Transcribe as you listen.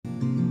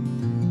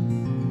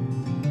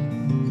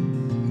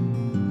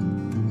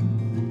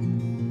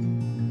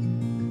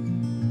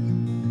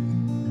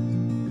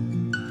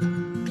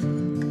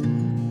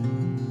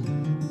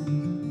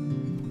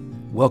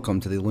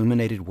Welcome to the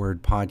Illuminated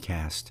Word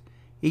Podcast.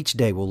 Each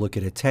day we'll look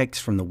at a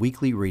text from the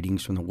weekly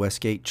readings from the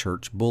Westgate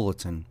Church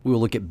Bulletin. We will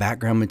look at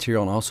background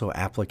material and also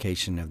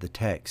application of the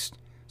text.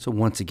 So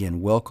once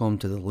again, welcome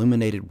to the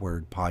Illuminated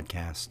Word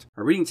Podcast.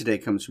 Our reading today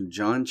comes from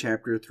John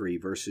chapter 3,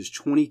 verses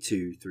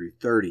 22 through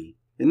 30.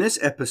 In this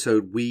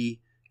episode,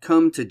 we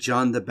come to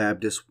John the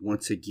Baptist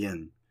once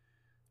again.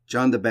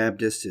 John the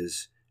Baptist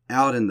is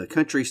out in the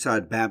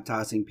countryside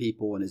baptizing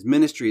people, and his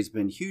ministry has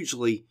been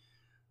hugely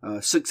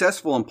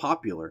successful and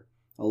popular.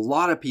 A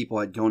lot of people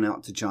had gone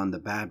out to John the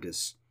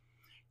Baptist.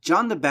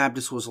 John the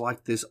Baptist was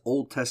like this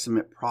Old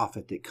Testament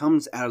prophet that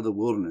comes out of the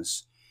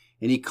wilderness,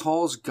 and he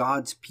calls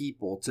God's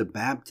people to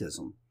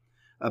baptism,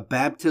 a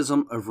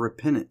baptism of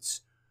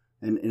repentance,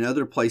 and in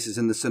other places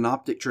in the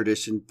synoptic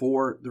tradition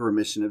for the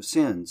remission of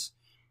sins.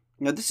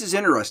 Now this is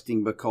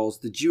interesting because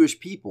the Jewish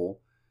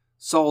people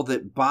saw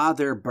that by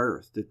their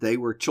birth, that they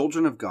were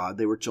children of God,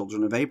 they were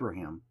children of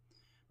Abraham.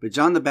 But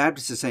John the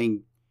Baptist is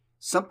saying,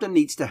 something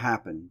needs to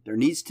happen. There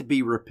needs to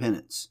be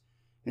repentance.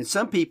 And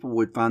some people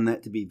would find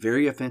that to be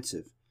very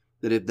offensive,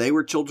 that if they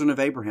were children of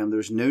Abraham,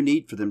 there's no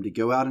need for them to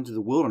go out into the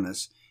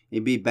wilderness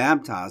and be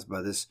baptized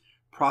by this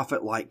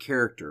prophet-like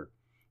character.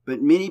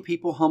 But many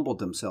people humbled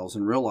themselves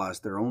and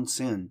realized their own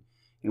sin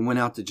and went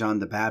out to John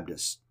the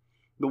Baptist.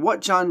 But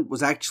what John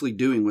was actually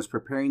doing was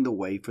preparing the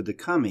way for the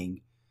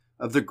coming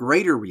of the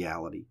greater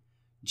reality,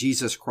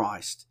 Jesus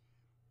Christ.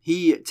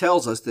 He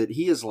tells us that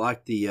he is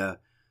like the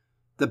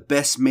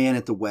best man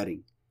at the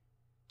wedding.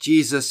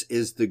 Jesus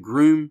is the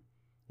groom,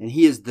 and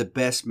he is the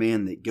best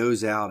man that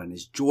goes out and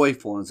is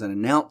joyful and is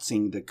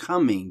announcing the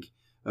coming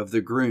of the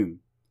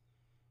groom.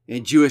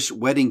 In Jewish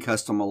wedding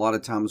custom, a lot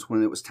of times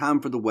when it was time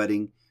for the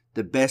wedding,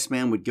 the best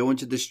man would go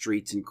into the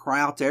streets and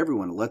cry out to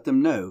everyone to let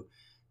them know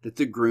that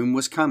the groom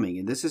was coming.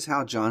 And this is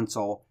how John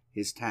saw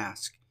his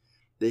task,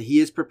 that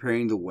he is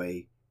preparing the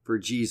way for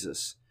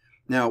Jesus.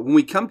 Now, when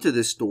we come to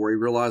this story,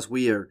 realize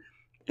we are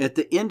at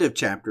the end of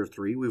chapter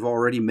 3. We've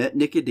already met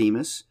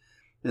Nicodemus,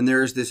 and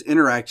there is this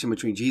interaction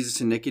between Jesus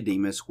and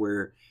Nicodemus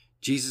where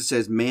Jesus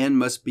says man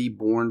must be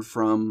born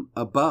from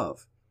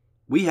above.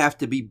 We have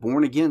to be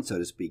born again, so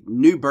to speak.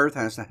 New birth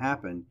has to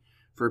happen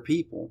for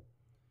people.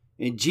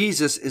 And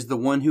Jesus is the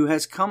one who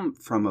has come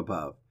from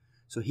above.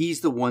 So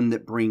he's the one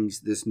that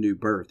brings this new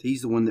birth.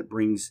 He's the one that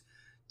brings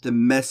the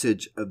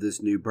message of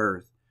this new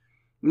birth.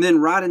 And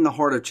then right in the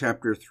heart of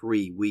chapter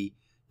 3, we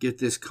get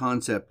this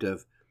concept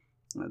of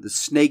the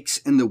snakes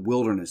in the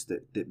wilderness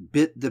that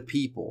bit the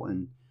people.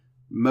 And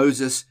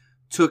Moses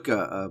took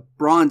a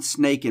bronze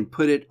snake and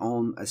put it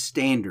on a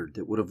standard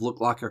that would have looked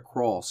like a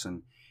cross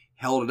and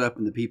held it up,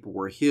 and the people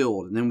were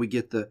healed. And then we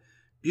get the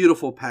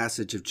beautiful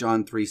passage of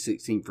John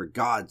 3:16, for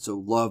God so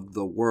loved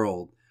the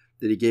world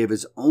that he gave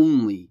his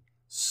only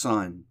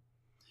son.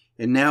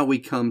 And now we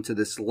come to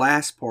this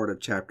last part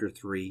of chapter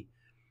 3,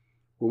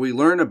 where we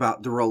learn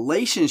about the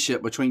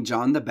relationship between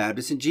John the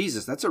Baptist and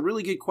Jesus. That's a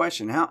really good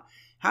question.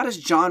 How does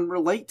John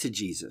relate to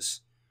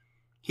Jesus?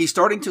 He's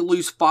starting to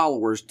lose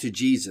followers to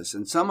Jesus,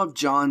 and some of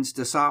John's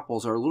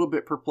disciples are a little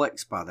bit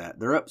perplexed by that.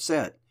 They're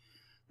upset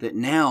that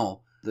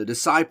now the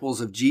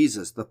disciples of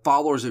Jesus, the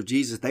followers of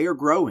Jesus, they are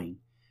growing,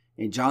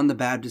 and John the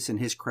Baptist and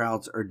his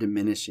crowds are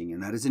diminishing,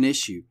 and that is an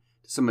issue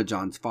to some of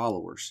John's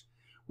followers.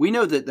 We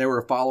know that there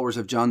were followers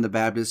of John the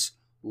Baptist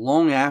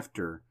long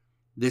after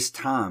this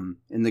time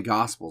in the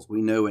Gospels.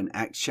 We know in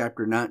Acts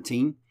chapter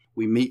 19,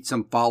 we meet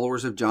some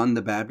followers of John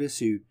the Baptist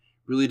who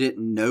really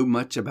didn't know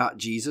much about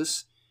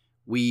Jesus.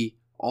 We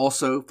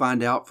also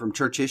find out from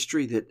church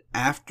history that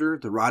after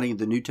the writing of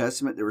the New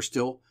Testament, there were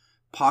still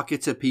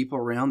pockets of people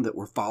around that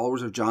were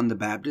followers of John the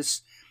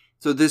Baptist.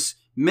 So this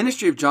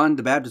ministry of John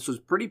the Baptist was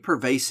pretty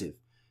pervasive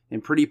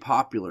and pretty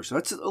popular. So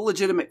that's a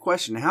legitimate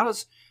question. How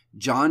does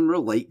John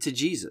relate to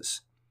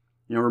Jesus?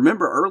 Now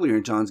remember earlier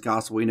in John's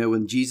gospel, we know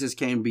when Jesus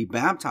came to be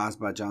baptized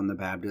by John the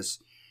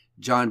Baptist,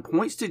 John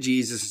points to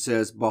Jesus and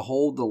says,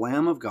 behold the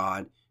Lamb of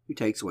God who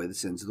takes away the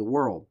sins of the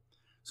world.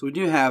 So we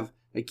do have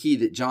a key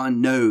that John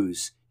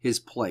knows his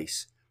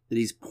place, that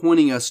he's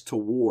pointing us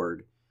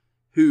toward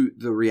who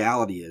the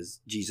reality is,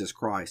 Jesus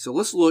Christ. So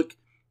let's look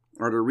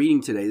at our reading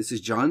today. This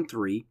is John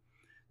 3.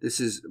 This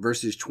is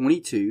verses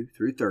 22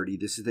 through 30.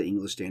 This is the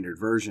English Standard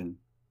Version.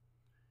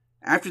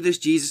 After this,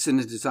 Jesus and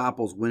his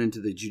disciples went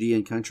into the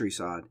Judean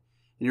countryside, and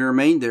he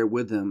remained there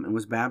with them and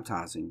was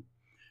baptizing.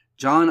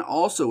 John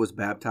also was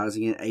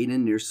baptizing in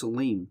Aenon near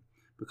Salim,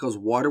 because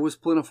water was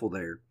plentiful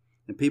there,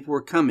 and people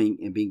were coming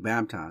and being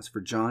baptized,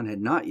 for John had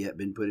not yet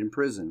been put in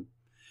prison.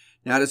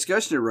 Now a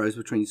discussion arose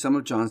between some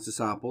of John's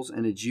disciples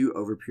and a Jew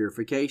over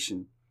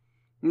purification.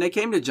 And they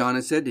came to John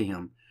and said to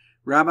him,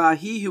 Rabbi,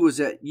 he who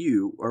was at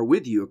you or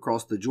with you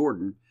across the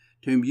Jordan,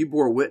 to whom you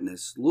bore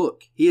witness,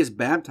 look, he is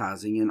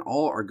baptizing, and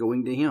all are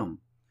going to him.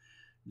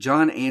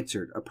 John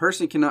answered, a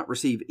person cannot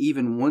receive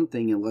even one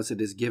thing unless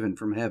it is given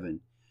from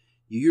heaven.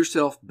 You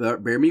yourself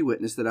bear me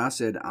witness that I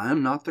said, I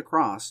am not the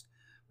Christ,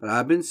 but I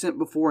have been sent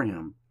before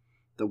him.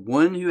 The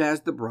one who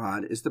has the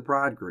bride is the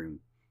bridegroom.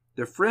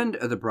 The friend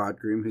of the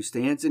bridegroom who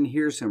stands and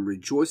hears him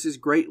rejoices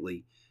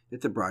greatly at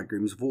the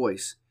bridegroom's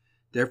voice.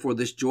 Therefore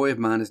this joy of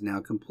mine is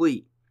now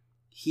complete.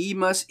 He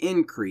must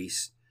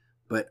increase,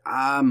 but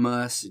I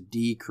must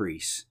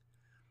decrease.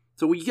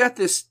 So we got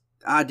this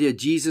idea,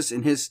 Jesus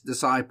and his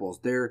disciples,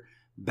 they're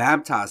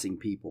baptizing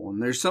people.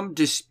 And there's some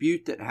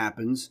dispute that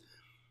happens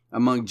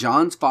among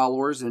John's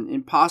followers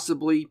and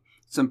possibly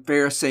some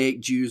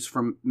Pharisaic Jews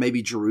from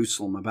maybe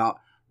Jerusalem about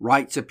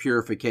rites of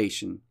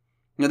purification.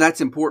 Now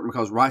that's important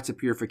because rites of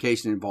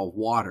purification involve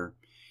water.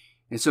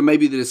 And so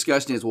maybe the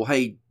discussion is, well,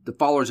 hey, the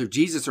followers of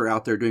Jesus are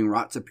out there doing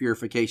rites of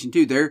purification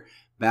too. They're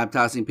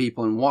baptizing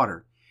people in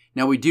water.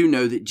 Now we do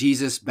know that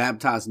Jesus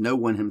baptized no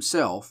one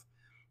himself.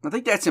 I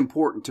think that's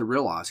important to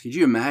realize. Could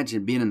you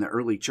imagine being in the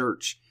early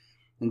church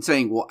and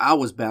saying, well, I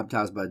was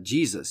baptized by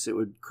Jesus? It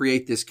would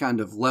create this kind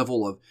of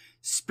level of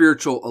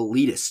spiritual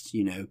elitist,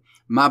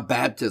 My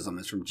baptism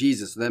is from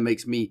Jesus, so that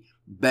makes me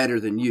better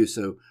than you.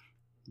 So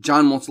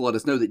John wants to let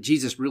us know that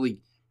Jesus really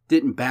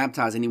didn't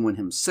baptize anyone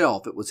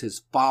himself. It was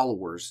his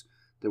followers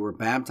that were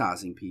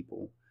baptizing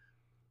people.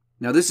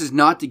 Now, this is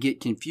not to get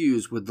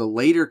confused with the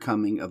later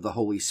coming of the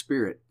Holy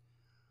Spirit.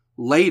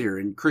 Later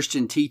in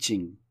Christian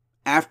teaching,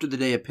 after the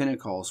day of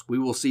Pentecost, we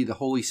will see the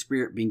Holy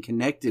Spirit being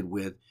connected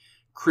with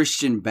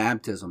Christian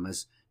baptism,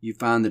 as you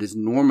find that is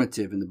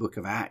normative in the book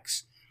of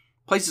Acts.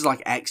 Places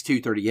like Acts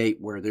 2:38,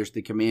 where there's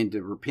the command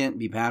to repent and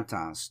be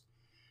baptized.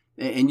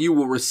 And you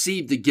will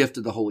receive the gift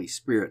of the Holy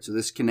Spirit. So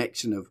this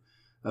connection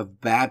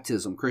of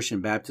baptism,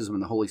 Christian baptism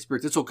and the Holy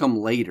Spirit, this will come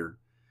later.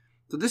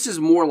 So this is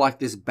more like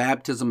this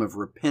baptism of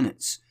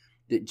repentance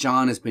that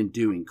John has been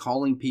doing,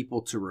 calling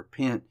people to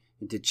repent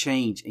and to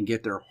change and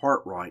get their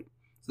heart right.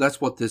 So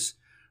that's what this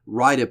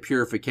rite of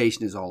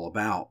purification is all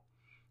about.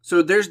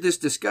 So there's this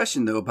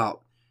discussion, though,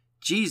 about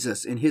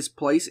Jesus and his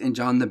place in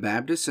John the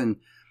Baptist. And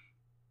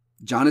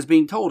John is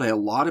being told, hey, a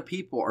lot of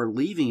people are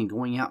leaving and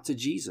going out to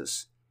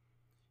Jesus.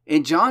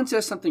 And John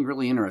says something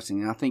really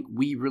interesting, and I think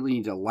we really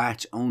need to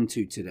latch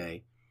onto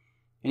today.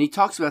 And he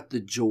talks about the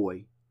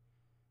joy.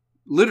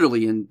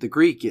 Literally in the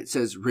Greek, it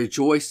says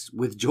rejoice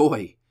with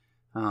joy.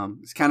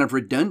 It's kind of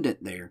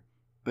redundant there.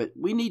 But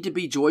we need to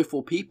be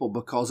joyful people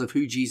because of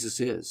who Jesus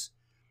is.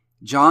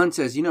 John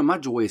says, my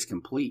joy is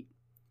complete.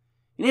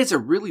 And it's a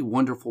really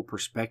wonderful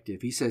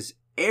perspective. He says,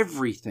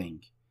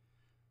 everything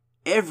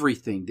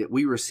that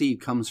we receive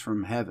comes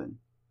from heaven.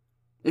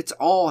 It's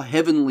all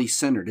heavenly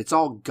centered. It's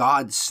all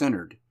God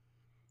centered.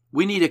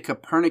 We need a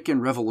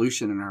Copernican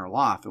revolution in our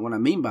life. And what I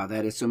mean by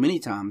that is so many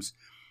times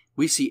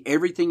we see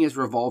everything is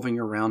revolving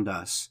around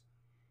us.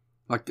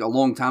 Like a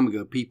long time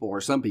ago,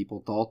 some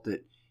people thought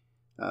that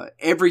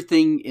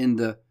everything in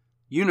the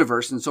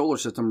universe and solar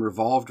system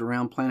revolved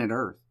around planet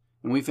Earth.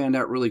 And we found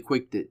out really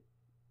quick that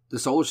the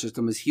solar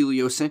system is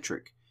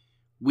heliocentric.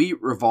 We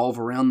revolve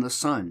around the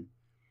sun.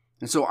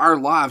 And so our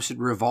lives should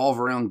revolve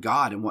around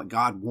God and what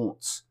God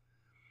wants.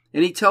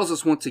 And he tells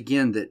us once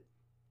again that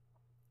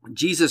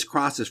Jesus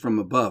Christ is from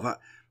above.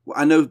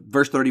 I know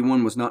verse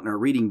 31 was not in our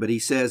reading, but he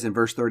says in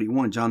verse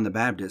 31, John the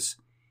Baptist,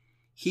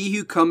 he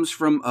who comes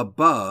from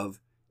above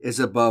is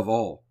above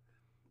all.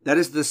 That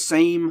is the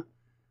same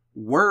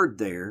word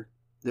there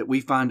that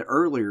we find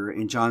earlier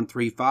in John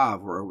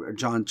 3:5 or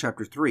John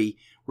chapter 3,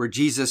 where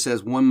Jesus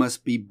says one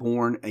must be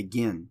born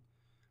again.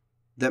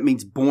 That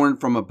means born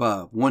from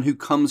above, one who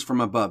comes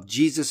from above.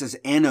 Jesus is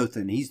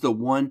anothen. He's the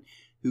one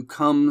who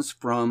comes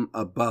from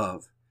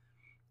above.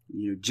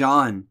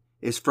 John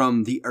is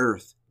from the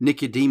earth.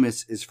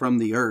 Nicodemus is from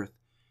the earth.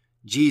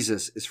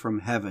 Jesus is from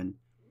heaven.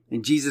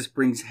 And Jesus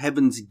brings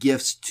heaven's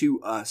gifts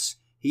to us.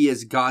 He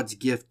is God's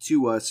gift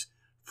to us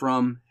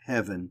from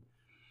heaven.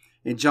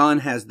 And John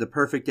has the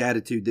perfect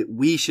attitude that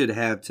we should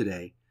have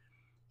today.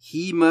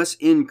 He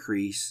must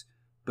increase,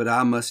 but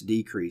I must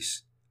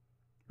decrease.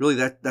 Really,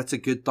 that's a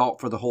good thought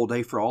for the whole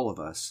day for all of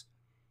us.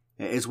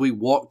 As we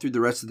walk through the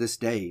rest of this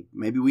day,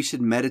 maybe we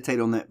should meditate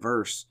on that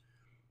verse.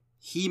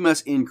 He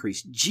must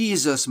increase.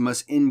 Jesus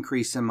must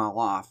increase in my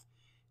life,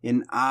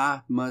 and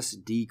I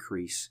must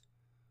decrease.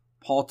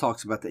 Paul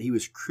talks about that he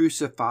was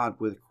crucified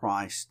with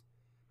Christ.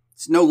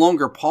 It's no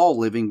longer Paul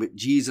living, but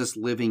Jesus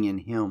living in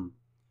him.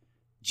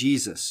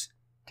 Jesus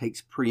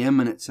takes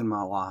preeminence in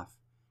my life.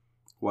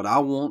 What I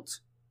want,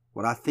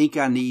 what I think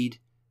I need,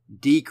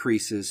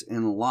 decreases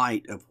in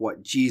light of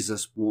what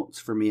Jesus wants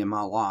for me in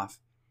my life.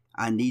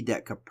 I need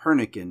that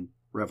Copernican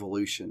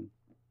revolution.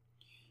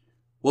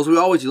 Well, as we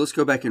always do, let's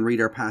go back and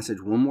read our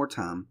passage one more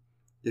time.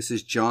 This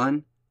is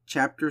John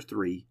chapter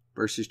 3,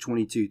 verses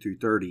 22 through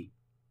 30.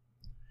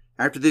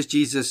 After this,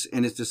 Jesus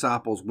and his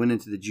disciples went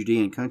into the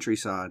Judean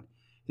countryside,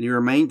 and he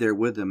remained there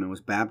with them and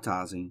was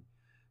baptizing.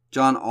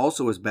 John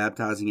also was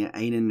baptizing at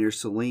Aenon near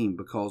Salim,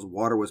 because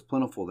water was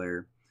plentiful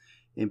there,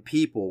 and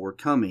people were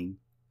coming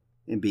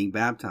and being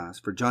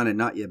baptized, for John had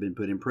not yet been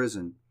put in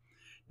prison.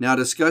 Now a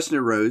discussion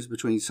arose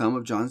between some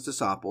of John's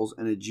disciples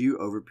and a Jew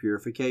over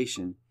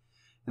purification.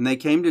 And they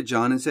came to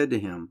John and said to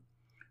him,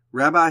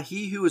 Rabbi,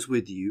 he who is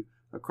with you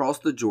across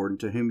the Jordan,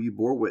 to whom you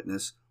bore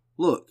witness,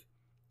 look,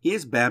 he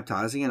is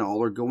baptizing, and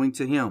all are going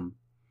to him.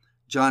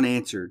 John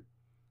answered,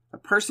 A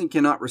person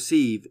cannot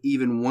receive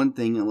even one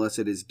thing unless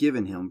it is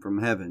given him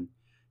from heaven.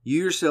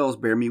 You yourselves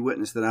bear me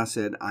witness that I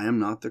said, I am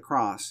not the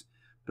Christ,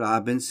 but I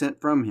have been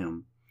sent from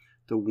him.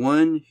 The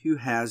one who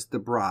has the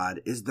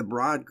bride is the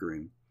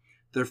bridegroom.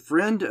 The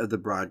friend of the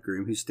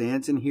bridegroom who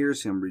stands and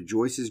hears him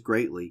rejoices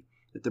greatly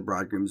at the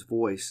bridegroom's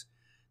voice.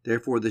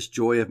 Therefore this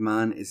joy of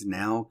mine is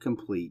now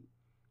complete.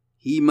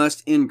 He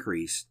must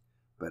increase,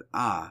 but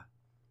I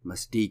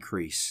must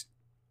decrease.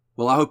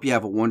 Well, I hope you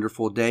have a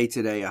wonderful day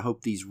today. I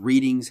hope these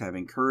readings have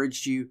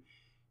encouraged you,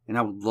 and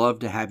I would love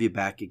to have you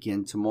back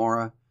again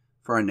tomorrow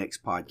for our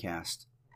next podcast.